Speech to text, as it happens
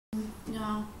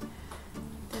No,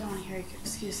 they don't want to hear your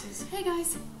excuses. Hey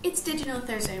guys, it's Did You Know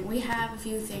Thursday, and we have a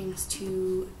few things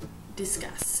to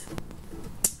discuss.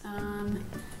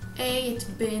 It's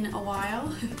been a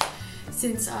while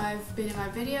since I've been in my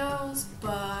videos,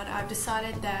 but I've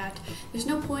decided that there's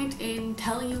no point in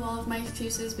telling you all of my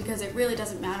excuses because it really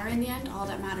doesn't matter in the end. All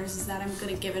that matters is that I'm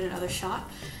going to give it another shot,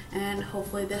 and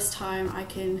hopefully this time I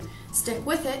can stick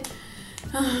with it.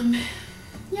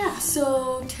 Yeah,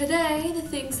 so today the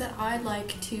things that I'd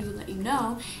like to let you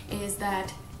know is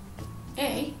that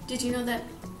did you know that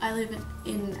I live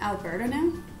in Alberta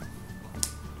now?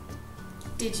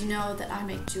 Did you know that I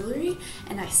make jewelry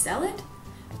and I sell it?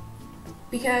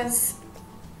 Because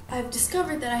I've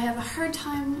discovered that I have a hard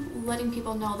time letting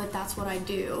people know that that's what I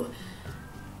do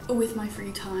with my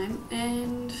free time,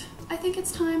 and I think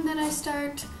it's time that I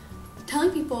start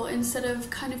telling people instead of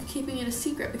kind of keeping it a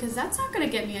secret, because that's not going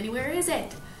to get me anywhere, is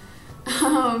it?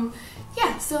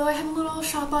 Yeah, so I have a little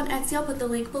shop on Etsy. I'll put the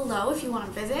link below if you want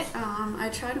to visit. I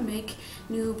try to make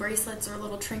new bracelets or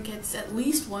little trinkets at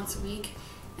least once a week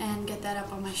and get that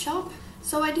up on my shop.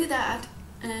 So I do that,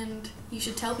 and you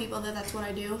should tell people that that's what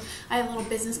I do. I have little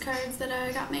business cards that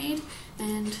I got made,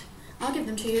 and I'll give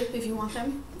them to you if you want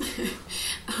them.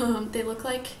 They look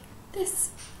like this.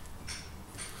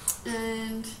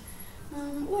 And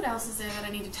what else is there that I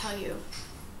need to tell you?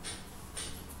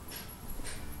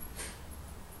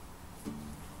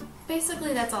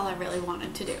 Basically, that's all I really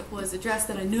wanted to do, was address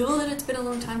that I know that it's been a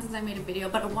long time since I made a video,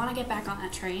 but I want to get back on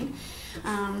that train,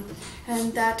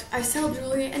 and that I sell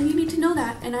jewelry, and you need to know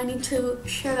that, and I need to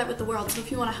share that with the world, so if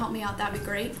you want to help me out, that'd be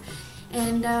great.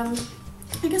 And I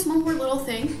guess one more little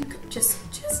thing,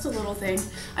 just a little thing.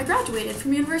 I graduated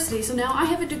from university, so now I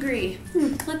have a degree.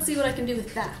 Let's see what I can do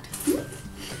with that.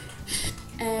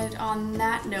 And on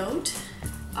that note,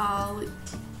 I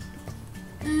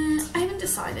haven't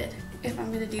decided if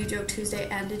I'm gonna do Joke Tuesday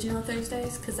and Did You Know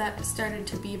Thursdays, because that started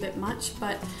to be a bit much,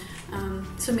 but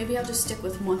so maybe I'll just stick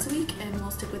with once a week, and we'll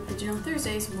stick with Did You Know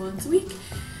Thursdays once a week.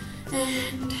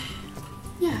 And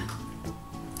yeah.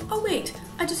 Oh wait,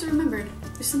 I just remembered.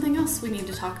 There's something else we need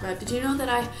to talk about. Did you know that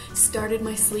I started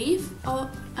my sleeve? Oh,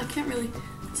 I can't really,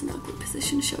 it's an awkward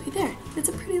position to show you there. It's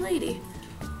a pretty lady.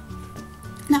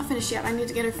 Not finished yet. I need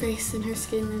to get her face and her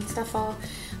skin and stuff all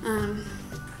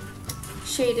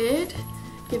shaded.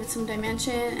 Give it some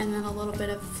dimension, and then a little bit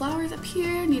of flowers up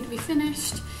here need to be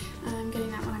finished. I'm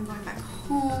getting that when I'm going back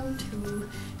home to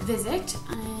visit,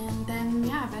 and then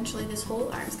yeah, eventually this whole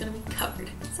arm is gonna be covered.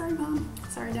 Sorry Mom,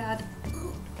 sorry Dad.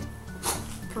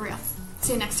 For real.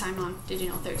 See you next time on Did You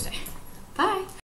Know Thursday.